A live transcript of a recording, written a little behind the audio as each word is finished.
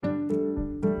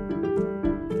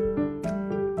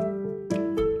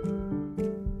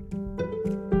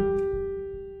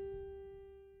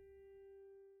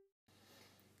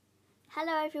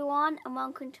everyone, and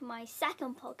welcome to my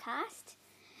second podcast,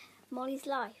 Molly's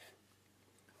Life.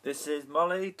 This is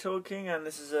Molly talking, and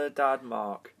this is her dad,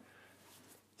 Mark.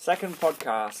 Second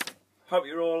podcast. Hope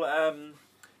you're all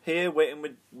here waiting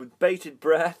with bated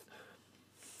breath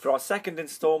for our second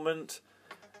instalment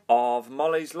of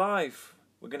Molly's Life.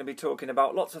 We're going to be talking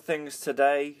about lots of things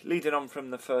today, leading on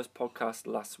from the first podcast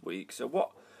last week. So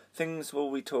what things will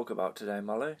we talk about today,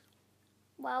 Molly?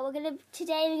 Well,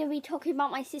 today we're going to be talking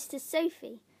about my sister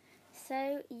Sophie.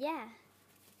 So, yeah.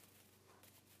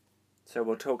 So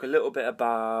we'll talk a little bit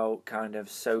about kind of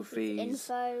Sophie's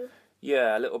info.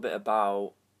 Yeah, a little bit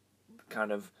about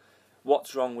kind of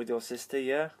what's wrong with your sister,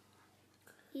 yeah?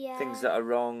 Yeah. Things that are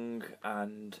wrong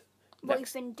and what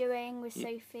you've been doing with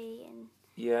Sophie and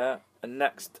and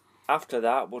next after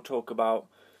that we'll talk about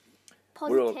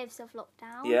positives of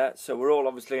lockdown. Yeah, so we're all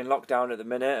obviously in lockdown at the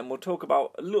minute, and we'll talk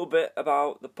about a little bit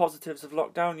about the positives of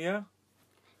lockdown, yeah?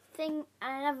 And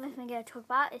another thing we're going to talk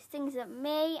about is things that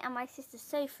me and my sister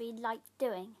Sophie like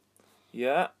doing.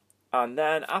 Yeah, and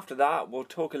then after that we'll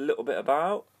talk a little bit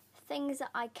about things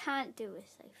that I can't do with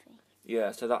Sophie.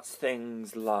 Yeah, so that's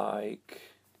things like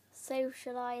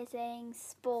socialising,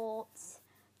 sports,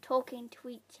 talking to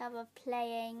each other,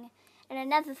 playing. And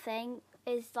another thing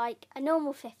is like a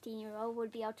normal 15-year-old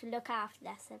would be able to look after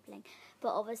their sibling, but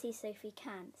obviously Sophie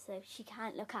can't, so she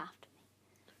can't look after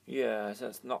me. Yeah, so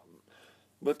it's not...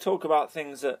 We'll talk about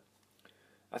things that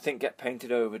I think get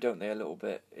painted over, don't they, a little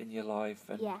bit in your life?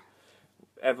 And yeah.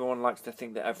 Everyone likes to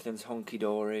think that everything's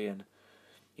hunky-dory and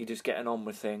you're just getting on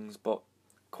with things, but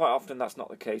quite often that's not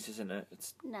the case, isn't it?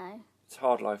 It's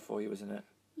hard life for you, isn't it?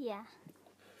 Yeah.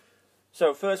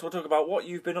 So first we'll talk about what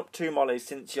you've been up to, Molly,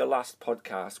 since your last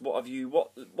podcast.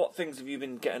 What things have you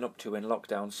been getting up to in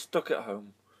lockdown, stuck at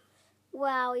home?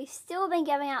 Well, we've still been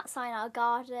going outside our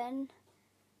garden.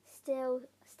 Still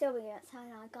been going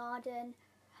outside our garden.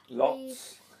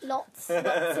 Lots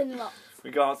and lots.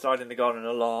 We go outside in the garden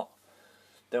a lot,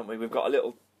 don't we? We've got a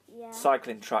little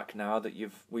cycling track now that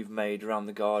we've made around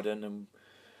the garden, and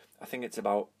I think it's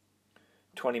about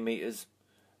 20 metres.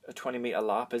 A 20-metre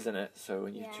lap, isn't it? So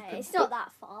it's not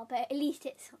that far, but at least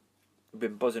it's... You've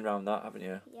been buzzing around that, haven't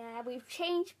you? Yeah, we've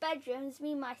changed bedrooms,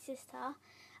 me and my sister.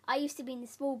 I used to be in the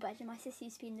small bedroom, my sister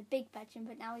used to be in the big bedroom,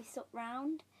 but now we've swapped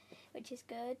round, which is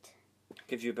good.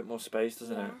 Gives you a bit more space,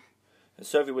 doesn't it? And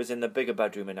Sophie was in the bigger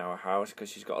bedroom in our house because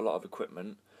she's got a lot of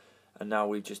equipment, and now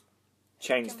we've just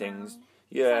changed things.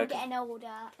 Yeah. So I'm getting older,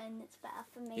 and it's better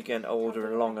for me. You're getting older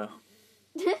and longer.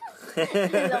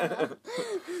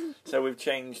 So we've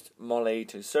changed Molly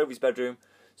to Sophie's bedroom.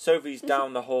 Sophie's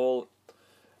down the hall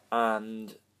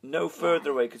and no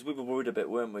further away, because we were worried a bit,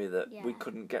 weren't we, that we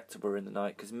couldn't get to her in the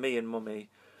night, because me and Mummy,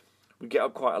 we get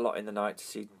up quite a lot in the night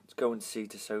to go and see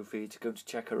to Sophie, to go to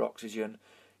check her oxygen,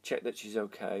 check that she's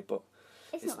okay, but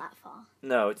it's not that far.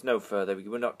 No, it's no further.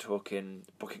 We're not talking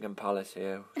Buckingham Palace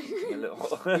here. A little.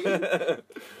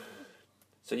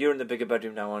 So you're in the bigger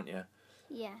bedroom now, aren't you?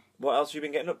 Yeah. What else have you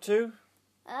been getting up to?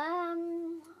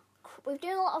 We've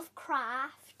done a lot of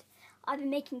craft. I've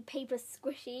been making paper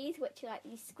squishies, which are like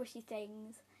these squishy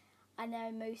things. I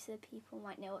know most of the people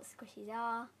might know what squishies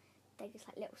are. They're just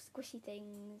like little squishy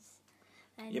things.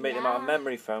 And you make them out of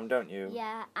memory foam, don't you?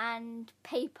 Yeah, and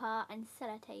paper and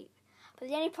sellotape. But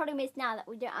the only problem is now that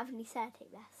we don't have any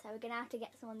sellotape left, so we're going to have to get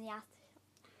some on the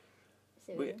aftershop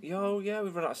soon.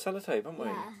 We've run out of sellotape, haven't we?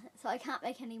 Yeah, so I can't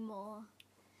make any more.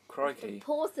 Crikey.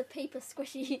 Pause the paper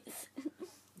squishies.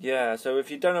 Yeah, so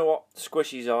if you don't know what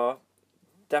squishies are,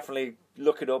 definitely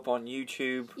look it up on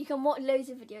YouTube. You can watch loads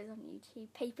of videos on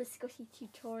YouTube. Paper squishy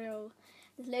tutorial.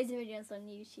 There's loads of videos on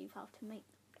YouTube how to make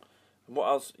them. And what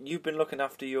else? You've been looking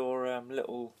after your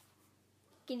little...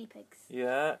 guinea pigs.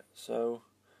 Yeah, so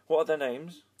what are their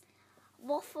names?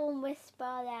 Waffle and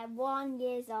Whisper, they're 1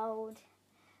 year old.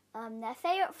 Their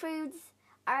favourite foods,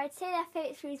 I'd say their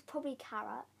favourite food is probably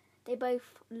carrot. They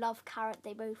both love carrot.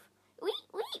 They both wee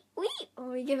when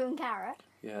we give them carrot.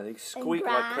 Yeah, they squeak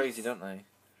like crazy, don't they?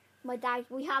 My dad,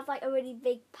 we have like a really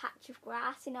big patch of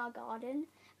grass in our garden,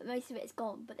 but most of it's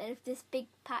gone. But there's this big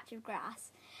patch of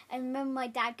grass, and when my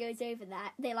dad goes over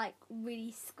that, they like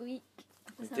really squeak.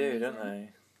 They do, don't they?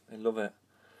 They love it.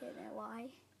 I don't know why.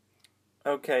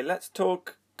 Okay, let's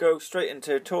go straight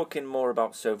into talking more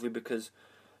about Sophie, because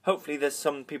hopefully there's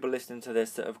some people listening to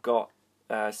this that have got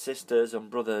sisters and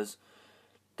brothers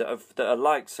that are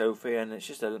like Sophie, and it's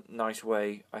just a nice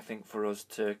way, I think, for us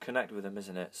to connect with them,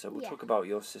 isn't it? So we'll talk about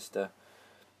your sister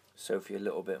Sophie a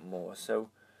little bit more. So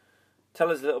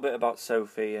tell us a little bit about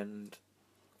Sophie and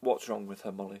what's wrong with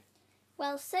her, Molly.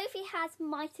 Well, Sophie has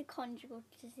mitochondrial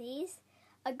disease.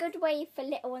 A good way for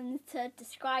little ones to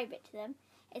describe it to them,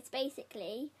 it's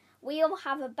basically we all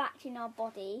have a battery in our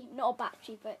body, not a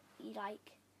battery, but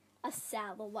like a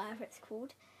cell or whatever it's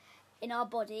called in our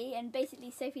body, and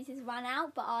basically Sophie's has run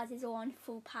out, but ours is all on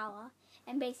full power,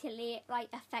 and basically it like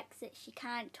affects it. She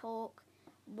can't talk,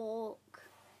 walk,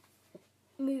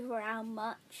 move around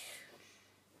much.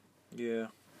 Yeah.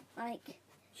 Like,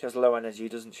 She has low energy,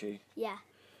 doesn't she? yeah.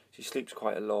 She sleeps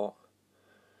quite a lot.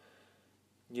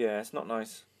 Yeah, it's not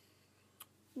nice.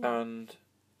 No. And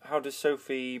how does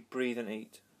Sophie breathe and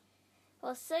eat?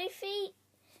 Well, Sophie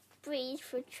breathes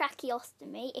through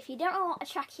tracheostomy. If you don't know what a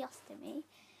tracheostomy,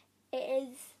 it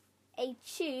is a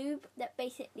tube that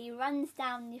basically runs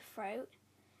down your throat,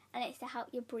 and it's to help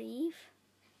you breathe.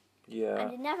 Yeah.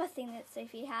 And another thing that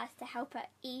Sophie has to help her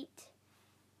eat,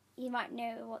 you might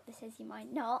know what this is, you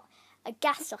might not, a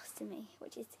gasostomy,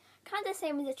 which is kind of the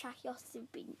same as a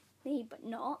tracheostomy, but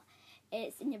not.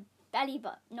 It's in your belly,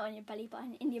 but not in your belly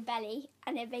button, in your belly,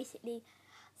 and it basically,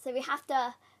 so we have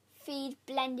to feed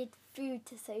blended food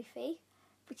to Sophie,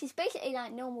 which is basically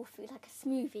like normal food, like a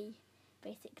smoothie,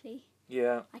 basically.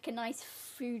 Yeah. Like a nice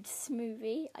food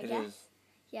smoothie, I It guess. is.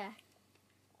 Yeah.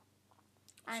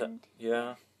 So, And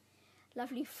yeah.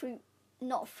 lovely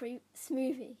not fruit,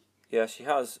 smoothie. Yeah, she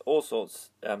has all sorts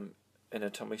in her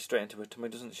tummy, straight into her tummy,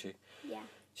 doesn't she? Yeah.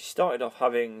 She started off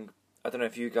having, I don't know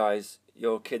if you guys,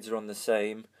 your kids are on the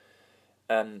same,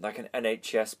 like an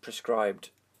NHS prescribed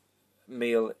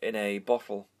meal in a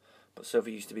bottle. But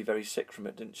Sophie used to be very sick from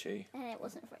it, didn't she? And it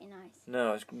wasn't very nice.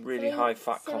 No, it's really high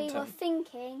fat so content. we were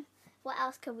thinking, what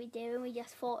else could we do? And we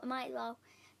just thought it might well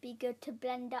be good to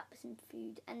blend up some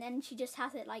food. And then she just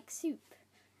has it like soup.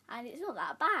 And it's not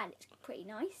that bad. It's pretty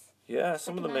nice. Yeah,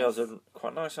 some of the Nice. meals are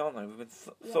quite nice, aren't they? We've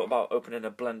Yeah. thought about opening a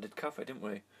blended cafe, didn't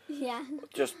we? Yeah.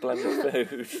 Just blended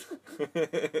food.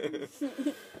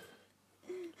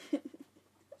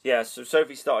 Yeah, so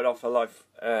Sophie started off her life.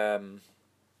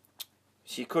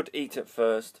 She could eat at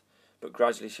first, but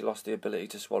gradually she lost the ability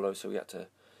to swallow, so we had to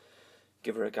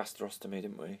give her a gastrostomy,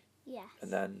 didn't we? Yes.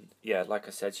 And then, yeah, like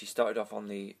I said, she started off on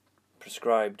the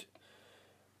prescribed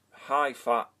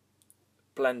high-fat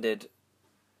blended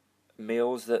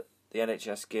meals that the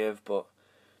NHS give, but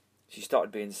she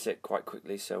started being sick quite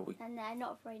quickly, so we... And they're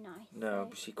not very nice. No,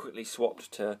 So. she quickly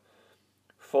swapped to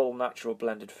full natural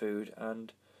blended food,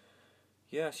 and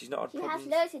yeah, she's not had She has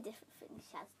problems. loads of different things.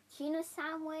 She has tuna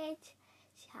sandwich.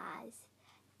 She has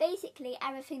basically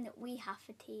everything that we have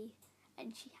for tea,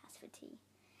 and she has for tea.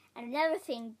 And another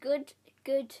thing, good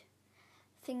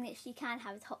thing that she can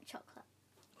have is hot chocolate.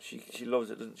 She loves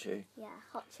it, doesn't she? Yeah,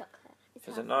 hot chocolate. She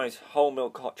has a nice whole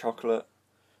milk hot chocolate,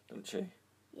 doesn't she?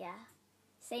 Yeah,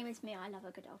 same as me. I love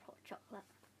a good old hot chocolate.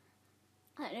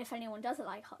 I don't know if anyone doesn't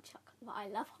like hot chocolate, but I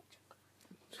love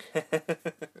hot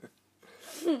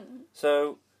chocolate.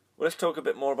 So, let's talk a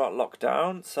bit more about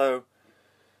lockdown. So,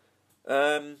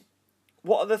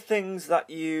 what are the things that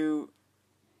you,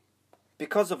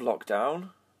 because of lockdown,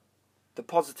 the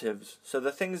positives, so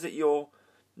the things that you're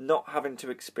not having to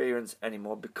experience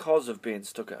anymore because of being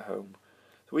stuck at home?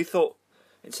 So we thought,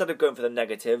 instead of going for the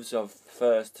negatives of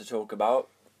first to talk about,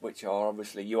 which are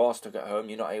obviously you are stuck at home,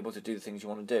 you're not able to do the things you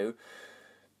want to do,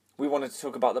 we wanted to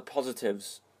talk about the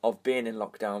positives of being in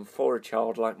lockdown for a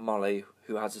child like Molly,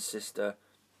 who has a sister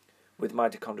with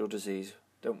mitochondrial disease,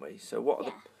 don't we? So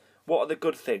what are the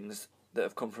good things that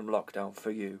have come from lockdown for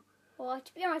you? Well,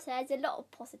 to be honest, there's a lot of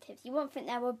positives. You won't think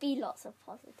there will be lots of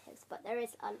positives, but there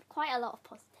is quite a lot of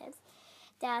positives.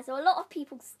 There's a lot of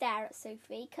people stare at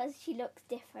Sophie because she looks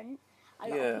different. A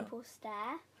lot of people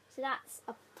stare. So that's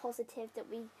a positive that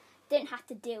we didn't have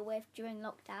to deal with during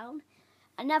lockdown.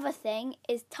 Another thing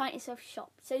is tightness of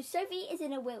shop. So Sophie is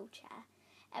in a wheelchair,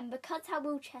 and because her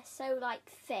wheelchair's so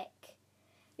thick,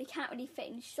 we can't really fit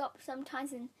in shop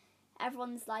sometimes, and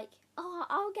everyone's like, "Oh,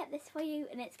 I'll get this for you,"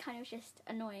 and it's kind of just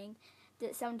annoying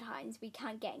that sometimes we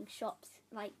can't get in shops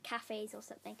like cafes or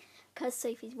something because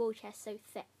Sophie's wheelchair's so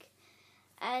thick.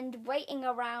 And waiting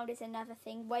around is another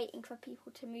thing. Waiting for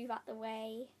people to move out the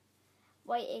way,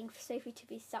 waiting for Sophie to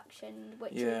be suctioned,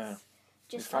 which is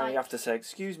just we finally have to say,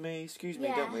 excuse me,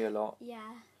 don't we, a lot? Yeah.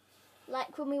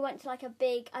 Like when we went to a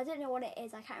big, I don't know what it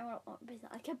is, I can't remember what it was,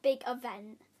 like a big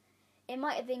event. It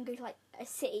might have been like a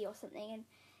city or something,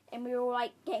 and we were all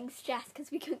getting stressed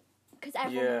because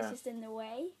everyone was just in the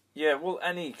way. Yeah, well,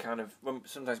 any kind of,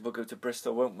 sometimes we'll go to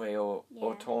Bristol, won't we, or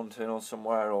Taunton or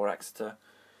somewhere, or Exeter.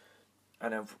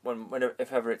 And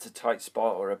if ever it's a tight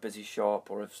spot or a busy shop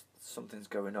or if something's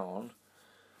going on,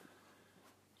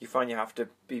 you find you have to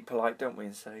be polite, don't we,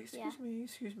 and say, excuse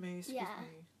me.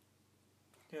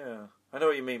 Yeah, I know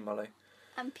what you mean, Molly.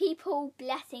 And people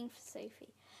blessing for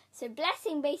Sophie. So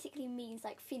blessing basically means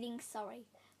feeling sorry.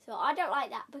 So I don't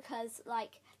like that because they're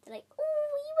like,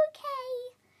 oh, you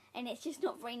okay? And it's just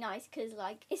not very nice because,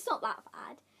 like, it's not that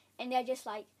bad. And they're just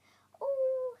like,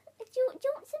 oh, do you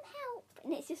want some help?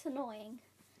 And it's just annoying.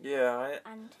 Yeah,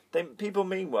 And people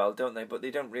mean well, don't they? But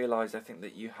they don't realise, I think,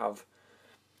 that you have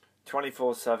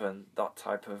 24/7 that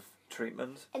type of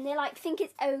treatment. and they, like, think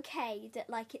it's okay that,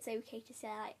 like, it's okay to say,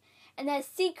 like, and they're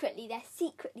secretly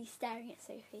staring at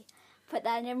Sophie. But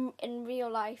then in real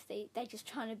life, they're just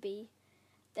trying to be,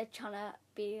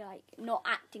 like, not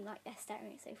acting like they're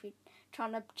staring at Sophie,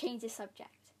 trying to change the subject.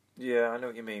 Yeah, I know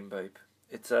what you mean, babe.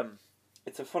 It's a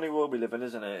funny world we live in,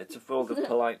 isn't it? It's a world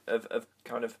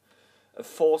of of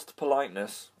forced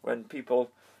politeness when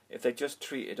people, if they just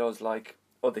treated us like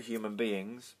other human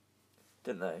beings,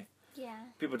 didn't they? Yeah.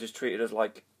 People just treated us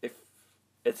like, if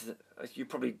it's,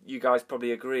 you guys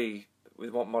probably agree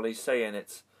with what Molly's saying.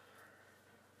 It's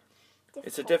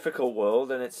a difficult world,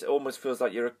 and it almost feels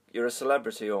like you're a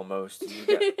celebrity almost. You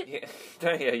get,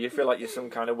 don't you? You feel like you're some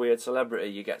kind of weird celebrity.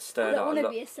 You get stared at. I don't want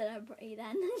to be a celebrity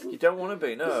then. You don't want to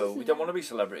be, no. We don't want to be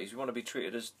celebrities. We want to be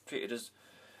treated as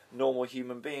normal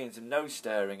human beings, and no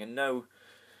staring, and no,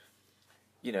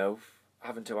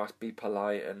 having to be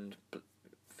polite and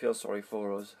feel sorry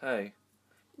for us. Hey.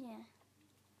 Yeah.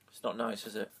 It's not nice,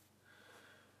 is it?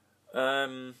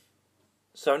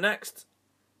 So next,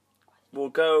 we'll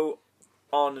go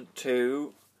on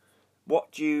to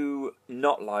what do you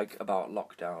not like about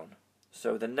lockdown.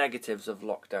 So the negatives of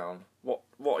lockdown. What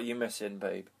are you missing,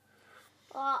 babe?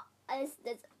 Well,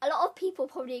 there's a lot of people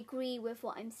probably agree with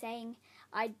what I'm saying.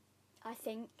 I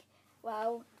think,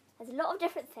 well, there's a lot of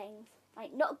different things.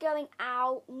 Like not going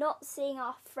out, not seeing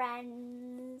our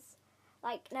friends.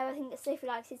 Like another thing that Sophie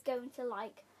likes is going to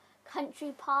like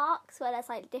country parks where there's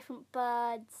like different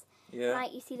birds. Yeah.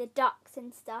 Like you see the ducks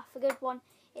and stuff. A good one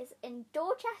is in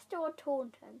Dorchester or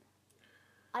Taunton.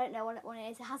 I don't know what one it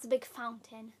is. It has a big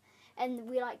fountain. And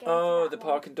we like going to that the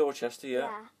one. park in Dorchester, yeah.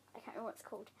 Yeah, I can't remember what it's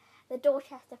called. The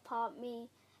Dorchester Park,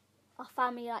 our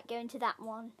family like going to that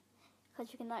one.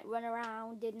 Because you can like run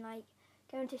around and like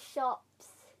go into shops.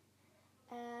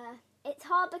 It's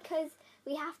hard because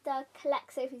we have to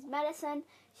collect Sophie's medicine.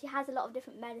 She has a lot of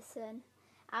different medicine.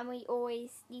 And we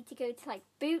always need to go to like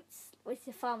Boots, which is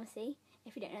a pharmacy.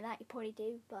 If you don't know that, you probably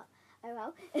do, but oh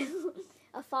well.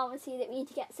 A pharmacy that we need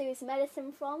to get Sophie's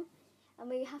medicine from. And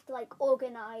we have to like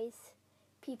organise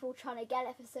people trying to get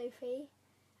it for Sophie.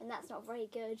 And that's not very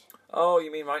good. Oh,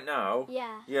 you mean right now?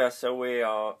 Yeah. Yeah, so we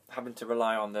are having to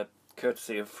rely on the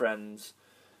courtesy of friends.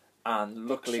 And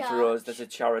luckily for us, there's a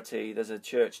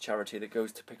church charity that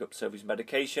goes to pick up Sophie's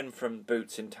medication from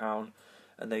Boots in town.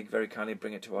 And they very kindly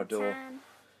bring it to our door.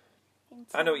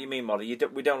 I know what you mean, Molly.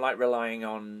 We don't like relying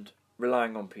on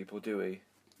people, do we?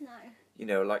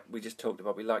 No. Like we just talked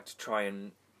about, we like to try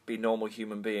and be normal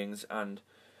human beings, and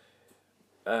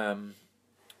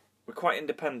we're quite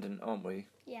independent, aren't we?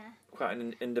 Yeah. Quite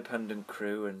an independent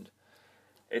crew, and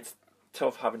it's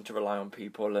tough having to rely on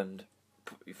people, and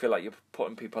you feel like you're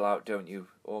putting people out, don't you,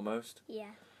 almost?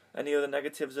 Yeah. Any other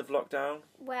negatives of lockdown?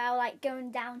 Well, like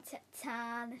going down to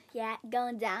town. Yeah,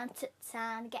 going down to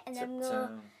town, getting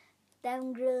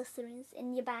them groceries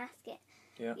in your basket.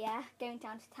 Yeah. Yeah, going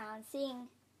down to town, seeing.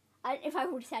 I don't know if I've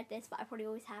already said this, but I probably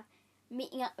always have.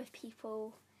 Meeting up with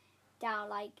people down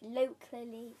like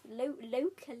locally.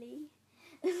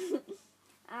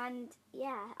 And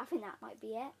yeah, I think that might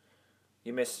be it.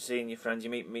 You miss seeing your friends. You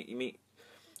meet.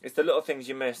 It's the little things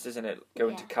you missed, isn't it?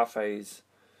 Going to cafes.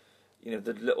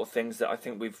 The little things that I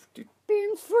think we've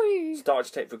being free started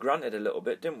to take for granted a little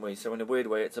bit, didn't we? So in a weird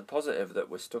way, it's a positive that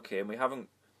we're stuck here, and we haven't.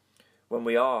 When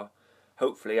we are,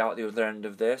 hopefully, out the other end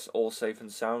of this, all safe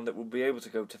and sound, that we'll be able to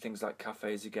go to things like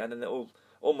cafes again, and it'll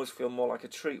almost feel more like a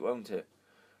treat, won't it?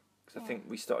 Because I think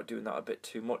we started doing that a bit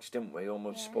too much, didn't we?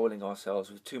 Almost spoiling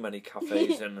ourselves with too many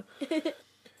cafes and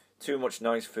too much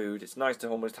nice food. It's nice to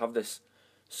almost have this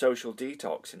social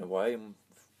detox in a way and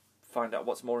find out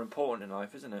what's more important in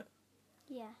life, isn't it?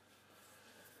 Yeah.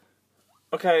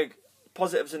 Okay,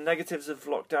 positives and negatives of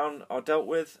lockdown are dealt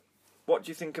with. What do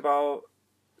you think about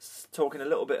talking a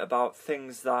little bit about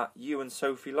things that you and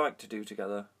Sophie like to do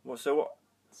together?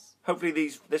 Hopefully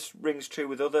this rings true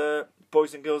with other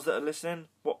boys and girls that are listening.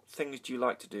 What things do you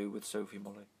like to do with Sophie,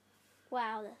 Molly?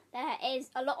 Well, there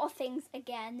is a lot of things,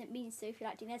 again, that me and Sophie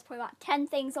like doing. There's probably about 10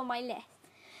 things on my list.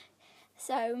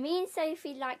 So, me and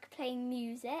Sophie like playing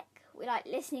music. We like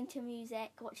listening to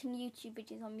music, watching YouTube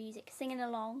videos on music, singing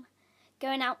along,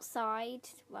 going outside,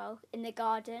 in the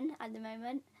garden at the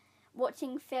moment,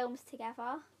 watching films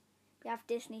together. We have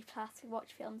Disney Plus, we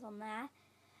watch films on there.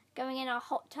 Going in our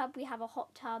hot tub, we have a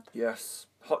hot tub. Yes,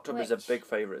 hot tub is a big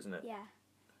favourite, isn't it? Yeah,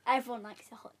 everyone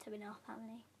likes a hot tub in our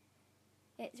family.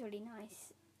 It's really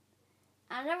nice.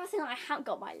 And another thing I haven't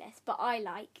got on my list, but I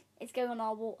like, is going on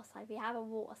our water side. We have a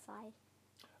water side.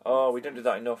 Oh, we don't do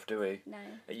that enough, do we? No.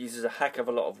 It uses a heck of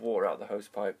a lot of water out of the hose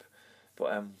pipe.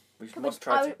 But we must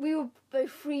try to... We were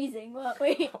both freezing, weren't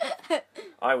we?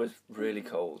 I was really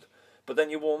cold. But then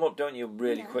you warm up, don't you,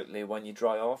 really quickly when you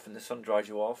dry off and the sun dries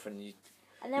you off and you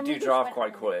do dry off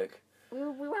quite quick. We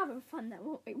were having fun then,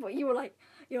 weren't we? But you were like,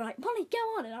 Molly, go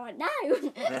on. And I went,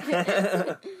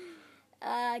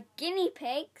 no. Guinea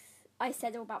pigs. I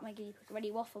said all about my guinea pig already,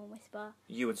 Waffle and Whisper.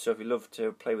 You and Sophie love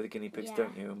to play with the guinea pigs,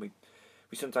 don't you? And we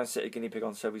sometimes sit a guinea pig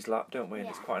on Sophie's lap, don't we? And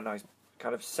it's quite a nice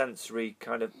kind of sensory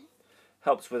kind of...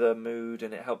 helps with her mood,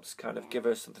 and it helps kind of give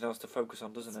her something else to focus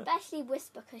on, doesn't it? Especially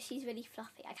Whisper, because she's really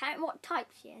fluffy. I can't remember what type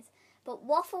she is, but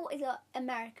Waffle is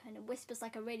American, and Whisper's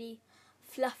like a really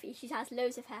fluffy. She has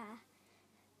loads of hair,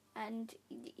 and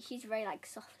she's very like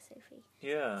soft for Sophie.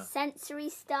 Yeah. Sensory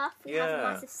stuff. We have a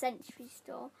massive sensory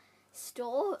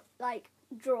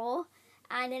drawer,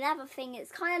 and another thing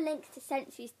that's kind of linked to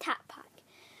sensory is Tap Pack.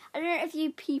 I don't know if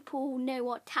you people know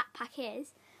what Tap Pack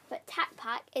is, but Tap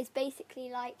Pack is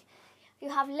basically like, you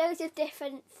have loads of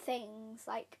different things,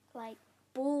 like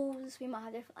balls. We might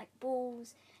have different like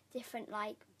balls, different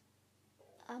like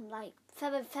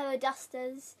feather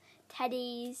dusters,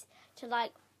 teddies to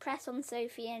like press on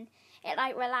Sophie, and it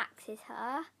like relaxes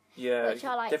her. Yeah, which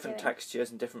I like different doing.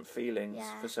 textures and different feelings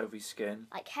for Sophie's skin.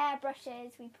 Like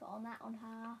hairbrushes, we put on that on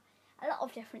her. A lot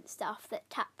of different stuff that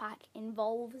Tap Pack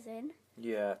involves in.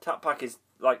 Yeah, Tap Pack is,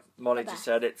 like Molly just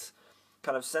said, it's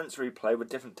kind of sensory play with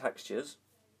different textures.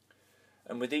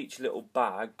 And with each little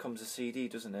bag comes a CD,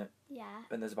 doesn't it? Yeah.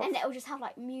 And there's about... and it'll just have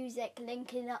like music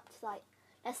linking up to like,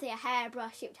 let's say a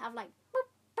hairbrush, it would have like... boop,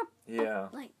 boop, yeah.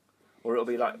 Like, or it'll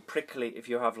be like prickly if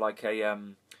you have like a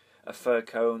fur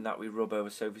cone that we rub over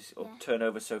Sophie's, or turn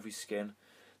over Sophie's skin.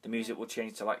 The music will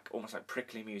change to like, almost like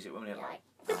prickly music, won't it?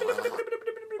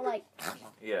 Like...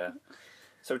 yeah.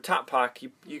 So Tap Pack,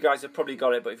 you guys have probably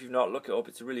got it, but if you've not, look it up.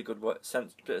 It's a really good bit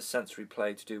of sensory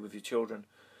play to do with your children.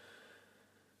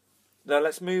 Now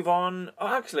let's move on. Oh,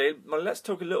 actually, let's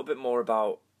talk a little bit more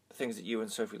about things that you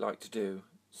and Sophie like to do.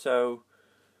 So,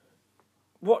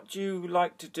 what do you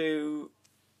like to do,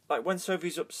 like when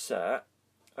Sophie's upset?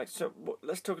 Let's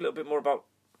talk a little bit more about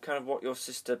kind of what your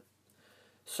sister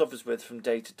suffers with from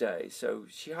day to day. So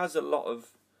she has a lot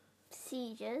of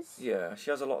seizures. Yeah,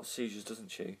 she has a lot of seizures, doesn't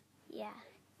she? Yeah.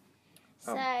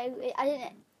 So I don't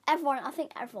know. I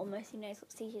think everyone mostly knows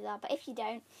what seizures are, but if you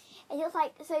don't, it's just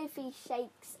like Sophie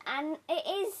shakes, and it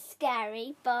is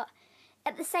scary, but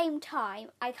at the same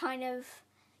time, I kind of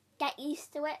get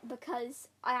used to it because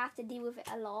I have to deal with it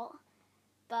a lot.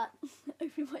 But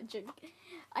open my drink.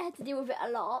 I have to deal with it a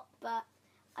lot, but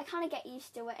I kind of get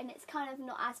used to it, and it's kind of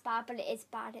not as bad, but it is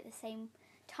bad at the same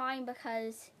time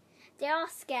because they are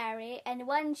scary. And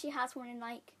when she has one in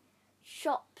like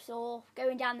shops or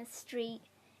going down the street,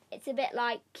 it's a bit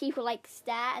like people like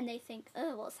stare and they think,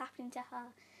 oh, what's happening to her?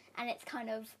 And it's kind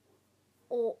of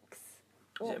awkward.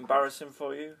 Is it embarrassing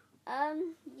for you?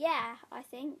 Yeah, I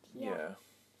think. Yeah.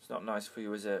 It's not nice for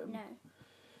you, is it? No.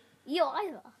 You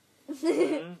either.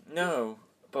 No,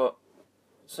 but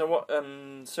so what?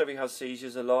 Sophie has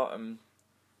seizures a lot, and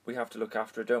we have to look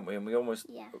after her, don't we? And we almost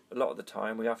a lot of the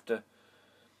time we have to.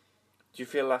 Do you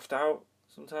feel left out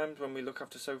sometimes when we look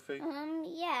after Sophie?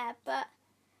 Yeah, but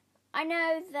I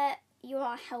know that you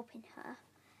are helping her.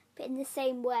 But in the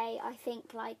same way, I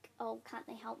think like, oh, can't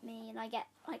they help me? And I get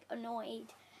like annoyed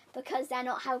because they're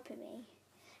not helping me.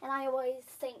 And I always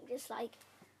think just like,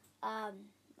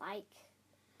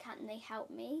 can't they help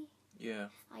me? Yeah.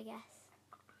 I guess.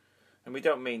 And we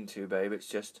don't mean to, babe. It's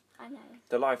just I know.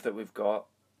 The life that we've got.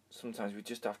 Sometimes we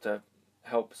just have to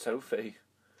help Sophie.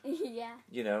 Yeah.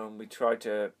 You know, and we try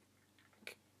to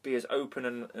be as open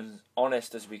and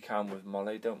honest as we can with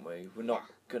Molly, don't we? We're not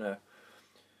gonna.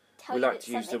 Tell we you like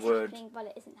to use the word. But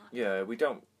it isn't happening. Yeah, we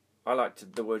don't. I like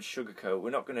the word sugarcoat. We're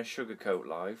not going to sugarcoat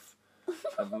life.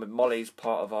 Molly's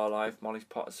part of our life. Molly's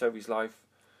part of Sophie's life.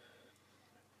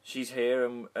 She's here,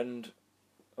 and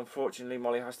unfortunately,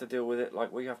 Molly has to deal with it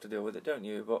like we have to deal with it, don't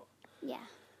you? But yeah,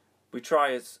 we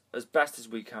try as best as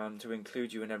we can to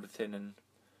include you in everything, and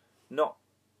not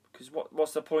because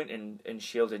what's the point in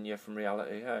shielding you from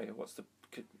reality? Hey, what's the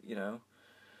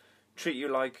treat you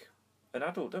like an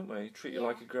adult, don't we? Treat you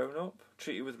like a grown up.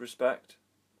 Treat you with respect.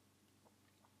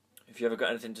 If you ever got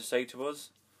anything to say to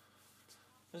us,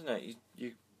 isn't it?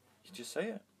 You just say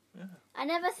it. Yeah.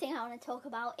 Another thing I want to talk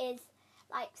about is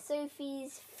like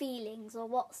Sophie's feelings or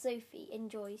what Sophie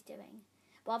enjoys doing.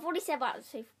 Well, I've already said about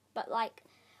Sophie, but like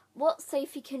what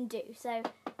Sophie can do. So,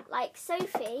 like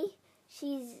Sophie,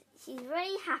 she's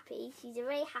very happy. She's a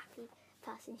very happy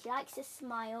person. She likes to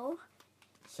smile.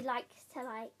 she likes to,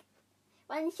 like,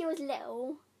 when she was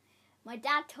little, my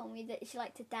dad told me that she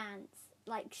liked to dance,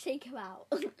 like, shake about.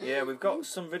 Yeah, we've got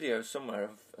some videos somewhere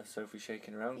of Sophie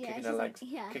shaking around, Yeah, kicking she's her like- legs,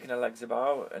 yeah. kicking her legs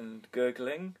about and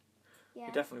gurgling. Yeah.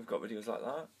 We definitely have got videos like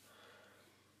that.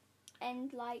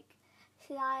 And, like,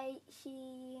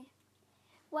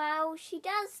 she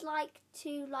does like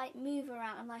to, like, move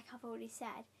around, like I've already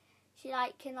said. She,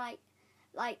 like, can, like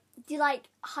do, like,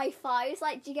 high fives,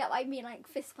 like, do you get what I mean? Like,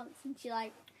 fist bumps, and she,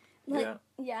 like Yeah.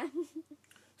 yeah.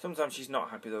 Sometimes she's not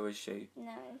happy though, is she?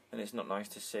 No. And it's not nice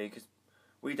to see because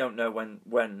we don't know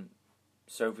what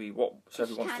Sophie She wants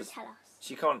can't to. tell us.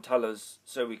 She can't tell us.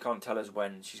 Sophie can't tell us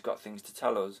when she's got things to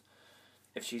tell us.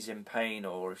 If she's in pain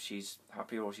or if she's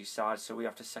happy or she's sad, so we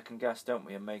have to second guess, don't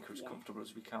we, and make her as comfortable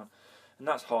as we can. And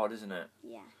that's hard, isn't it?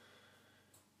 Yeah.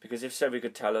 Because if Sophie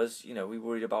could tell us, you know, we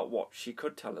worried about what she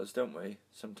could tell us, don't we?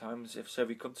 Sometimes, if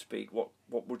Sophie could speak, what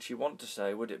would she want to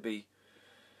say? Would it be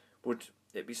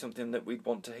something that we'd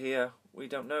want to hear? We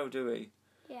don't know, do we?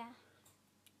 Yeah.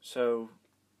 So,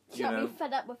 She might be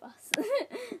fed up with us.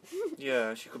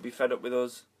 yeah, she could be fed up with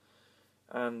us,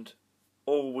 and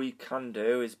all we can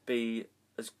do is be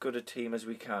as good a team as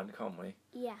we can, can't we?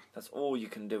 Yeah. That's all you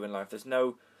can do in life. There's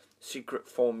no secret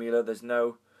formula. There's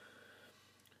no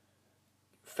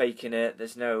faking it.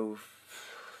 There's no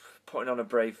putting on a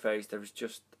brave face. There's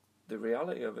just the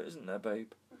reality of it, isn't there,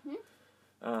 babe? Mhm.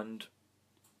 And,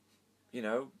 you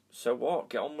know, so what?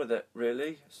 Get on with it,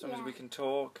 really. As long as Yeah. we can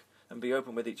talk and be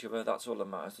open with each other, that's all that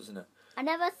matters, doesn't it?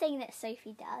 Another thing that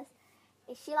Sophie does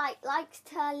is she, like, likes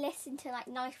to listen to, like,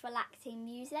 nice relaxing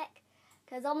music.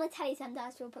 Because on the telly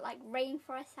sometimes she'll put, like,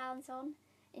 rainforest sounds on,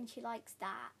 and she likes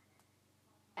that.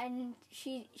 And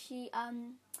she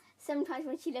sometimes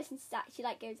when she listens to that, she,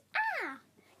 like, goes, ah!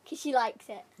 Because she likes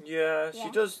it. Yeah, Yeah.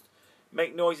 she does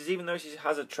make noises, even though she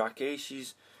has a trachea.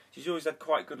 She's always had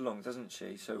quite good lungs, hasn't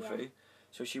she, Sophie? Yeah.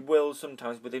 So she will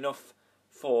sometimes, with enough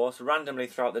force, randomly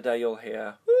throughout the day, you'll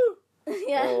hear woo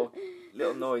Yeah. or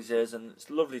little noises, and it's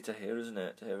lovely to hear, isn't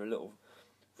it? To hear a little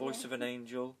voice Yeah. of an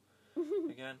angel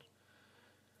again.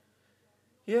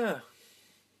 Yeah.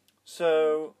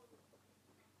 So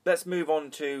let's move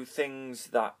on to things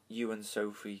that you and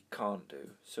Sophie can't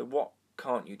do. So what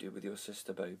can't you do with your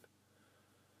sister, babe?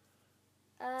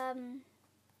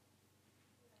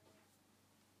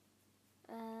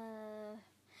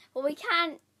 Well, we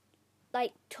can't,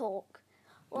 like, talk.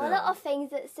 Well, No. a lot of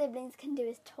things that siblings can do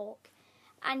is talk.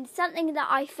 And something that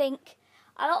I think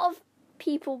a lot of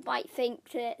people might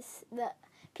think that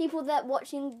people that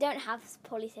watching don't have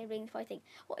poly siblings might think,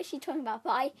 what is she talking about?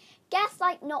 But I guess,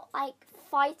 like, not, like,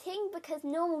 fighting, because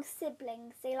normal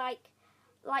siblings, they,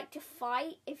 like to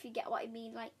fight, if you get what I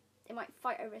mean. Like, they might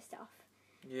fight over stuff.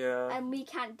 Yeah. And we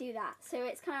can't do that. So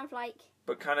it's kind of like,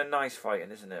 But kind of nice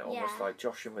fighting, isn't it? Almost Yeah. like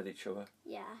joshing with each other.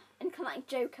 yeah. And kind of, like,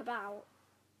 joke about.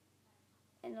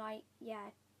 And, like,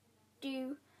 yeah.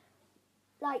 Do,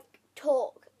 like,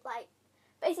 talk. Like,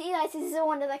 basically, like, this is all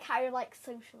under the category of, like,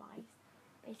 socialise.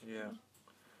 Basically. Yeah.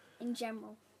 In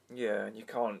general. Yeah, and you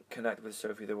can't connect with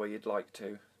Sophie the way you'd like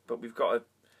to. But we've got to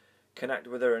connect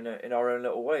with her in our own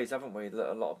little ways, haven't we?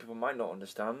 That a lot of people might not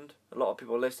understand. A lot of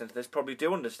people listening to this probably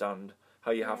do understand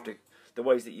how you have Yeah. to... The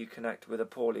ways that you connect with a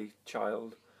poorly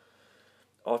child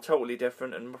are totally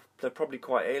different, and they're probably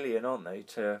quite alien, aren't they,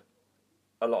 to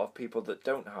a lot of people that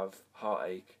don't have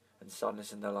heartache and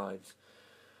sadness in their lives.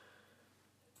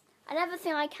 Another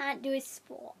thing I can't do is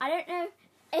sport. I don't know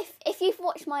if you've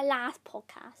watched my last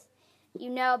podcast, you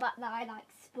know about that I like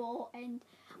sport, and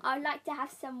I'd like to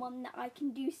have someone that I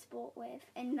can do sport with,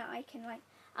 and that I can, like,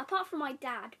 apart from my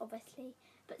dad, obviously,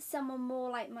 but someone more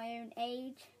like my own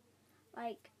age.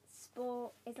 Like,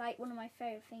 sport is, like, one of my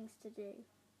favourite things to do.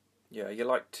 Yeah, you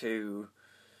like to...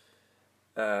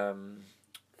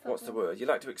 what's the Football. word? You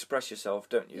like to express yourself,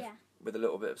 don't you? Yeah. With a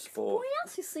little bit of sport. What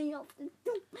else you see often?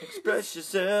 Express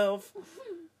yourself.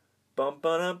 Bum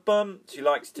bum bum. She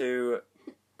likes to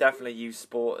definitely use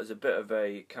sport as a bit of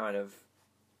a kind of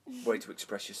way to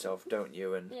express yourself, don't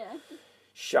you? And Yeah.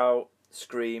 shout,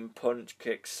 scream, punch,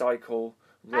 kick, cycle,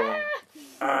 run.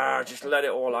 Just let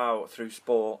it all out through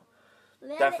sport.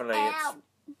 Let Definitely, it it's- out.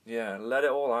 Yeah, let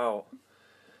it all out.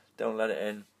 Don't let it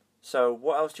in. So,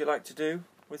 what else do you like to do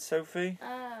with Sophie?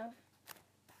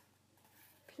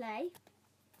 Play.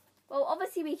 Well,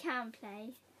 obviously we can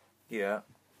play, Yeah.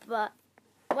 but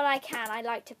when I can, I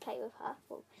like to play with her.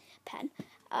 Well, Pen.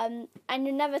 And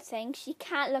another thing, she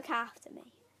can't look after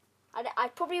me. I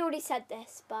probably already said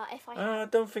this, but if I I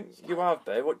don't think you have,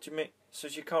 babe. What do you mean? So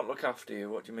she can't look after you?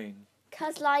 What do you mean?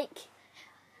 because, like,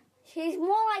 she's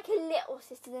more like a little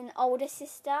sister than an older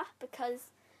sister,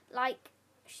 because, like,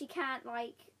 she can't,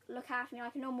 like, look after me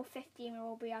like a normal 15-year-old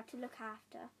will be able to look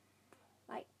after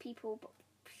like people, but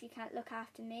she can't look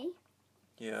after me.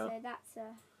 Yeah. So that's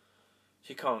a...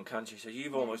 She can't, can she? So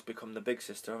you've almost become the big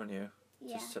sister, haven't you?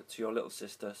 Yeah. To your little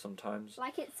sister sometimes.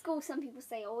 Like at school, some people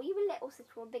say, "Oh, you a little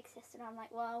sister or a big sister?" And I'm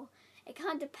like, well, it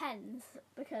kind of depends,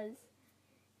 because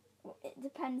it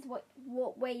depends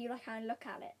what way you like kind of look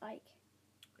at it. Like,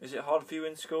 is it hard for you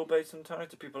in school, babe? Sometimes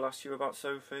do people ask you about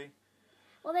Sophie?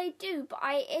 well, they do, but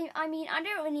I mean, I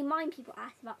don't really mind people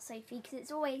asking about Sophie, because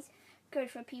it's always good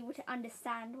for people to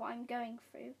understand what I'm going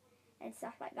through and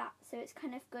stuff like that. So it's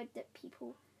kind of good that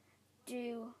people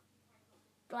do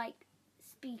like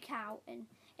speak out, and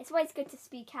it's always good to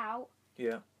speak out.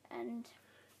 Yeah. And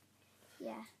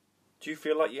yeah. Do you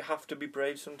feel like you have to be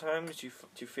brave sometimes? Do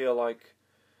you feel like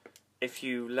if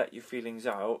you let your feelings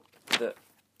out that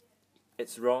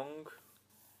it's wrong?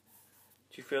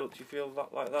 Do you feel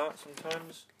that like that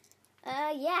sometimes?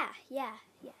 Yeah.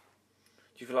 Do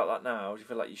you feel like that now? Do you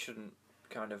feel like you shouldn't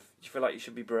do you feel like you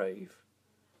should be brave?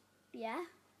 Yeah.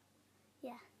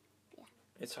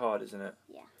 It's hard, isn't it?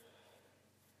 Yeah.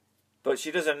 But she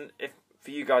doesn't, if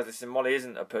for you guys listening, Molly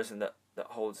isn't a person that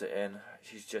holds it in.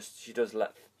 She does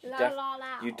let...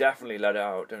 You definitely let it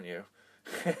out, don't you?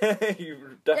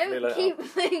 You definitely let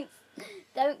it out.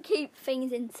 Don't keep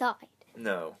things inside.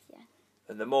 No. Yeah.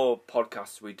 And the more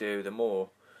podcasts we do, the more...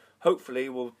 Hopefully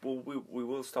we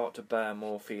will start to bear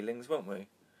more feelings, won't we?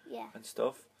 Yeah. And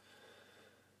stuff.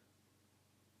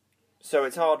 So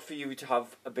it's hard for you to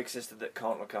have a big sister that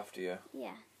can't look after you.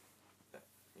 Yeah.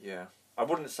 Yeah. I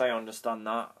wouldn't say I understand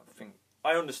that.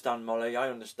 I understand, Molly. I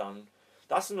understand.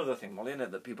 That's another thing, Molly, isn't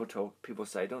it? That people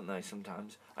say, don't they?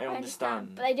 Sometimes I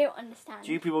understand, but I don't understand.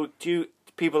 Do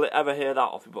people ever hear that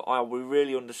off people? Oh, we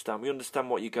really understand. We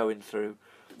understand what you're going through.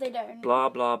 They don't. Blah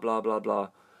blah blah blah blah.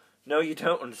 No, you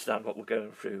don't understand what we're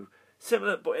going through.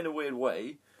 Similar, but in a weird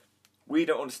way. We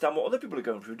don't understand what other people are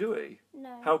going through, do we?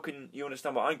 No. How can you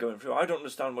understand what I'm going through? I don't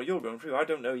understand what you're going through. I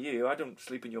don't know you. I don't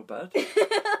sleep in your bed.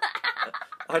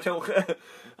 I don't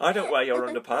wear your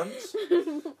underpants.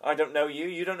 I don't know you.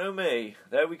 You don't know me.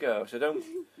 There we go. So don't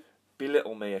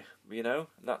belittle me. You know,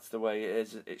 that's the way it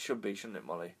is. It should be, shouldn't it,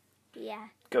 Molly? Yeah.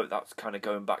 That's kind of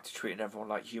going back to treating everyone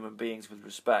like human beings with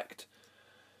respect,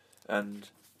 and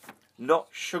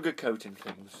not sugarcoating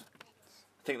things.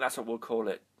 I think that's what we'll call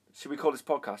it. Should we call this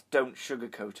podcast "Don't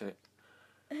Sugarcoat It"?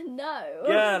 No.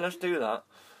 Yeah, let's do that.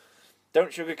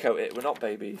 Don't sugarcoat it. We're not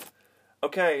babies.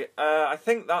 Okay, I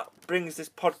think that brings this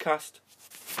podcast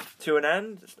to an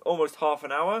end. It's almost half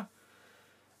an hour.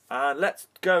 And let's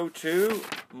go to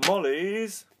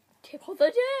Molly's Tip of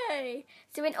the day.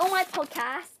 So in all my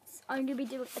podcasts, I'm going to be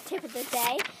doing a tip of the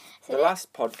day. So the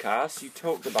last podcast, you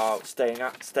talked about staying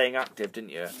active, didn't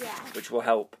you? Yeah. Which will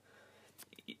help.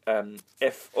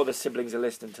 If other siblings are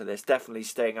listening to this, definitely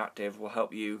staying active will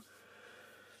help you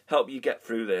get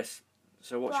through this.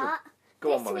 So what's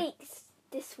go on, Molly?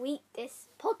 This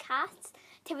podcast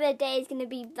tip of the day is going to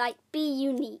be like, be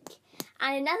unique.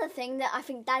 And another thing that I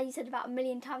think Daddy said about a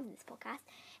million times in this podcast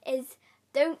is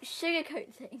don't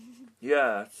sugarcoat things.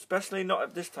 Yeah, especially not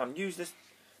at this time. Use this.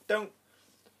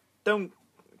 Don't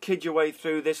kid your way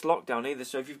through this lockdown either.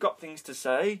 So if you've got things to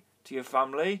say to your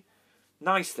family,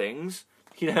 nice things,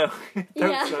 don't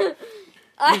say,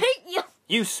 I hate you.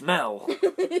 You smell.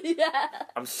 Yeah.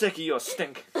 I'm sick of your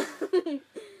stink.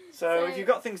 So if you've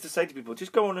got things to say to people,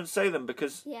 just go on and say them,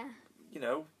 because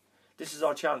this is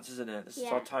our chance, isn't it? This is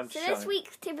our time to shine. So this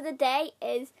week's tip of the day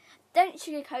is don't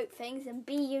sugarcoat things and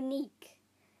be unique.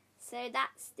 So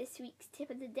that's this week's tip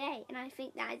of the day, and I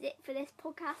think that is it for this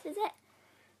podcast, is it?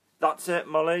 That's it,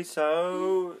 Molly.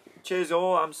 So cheers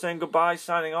all. I'm saying goodbye,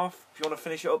 signing off. If you want to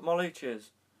finish it up, Molly,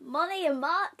 cheers. Molly and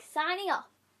Mark signing off.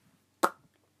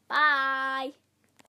 Bye.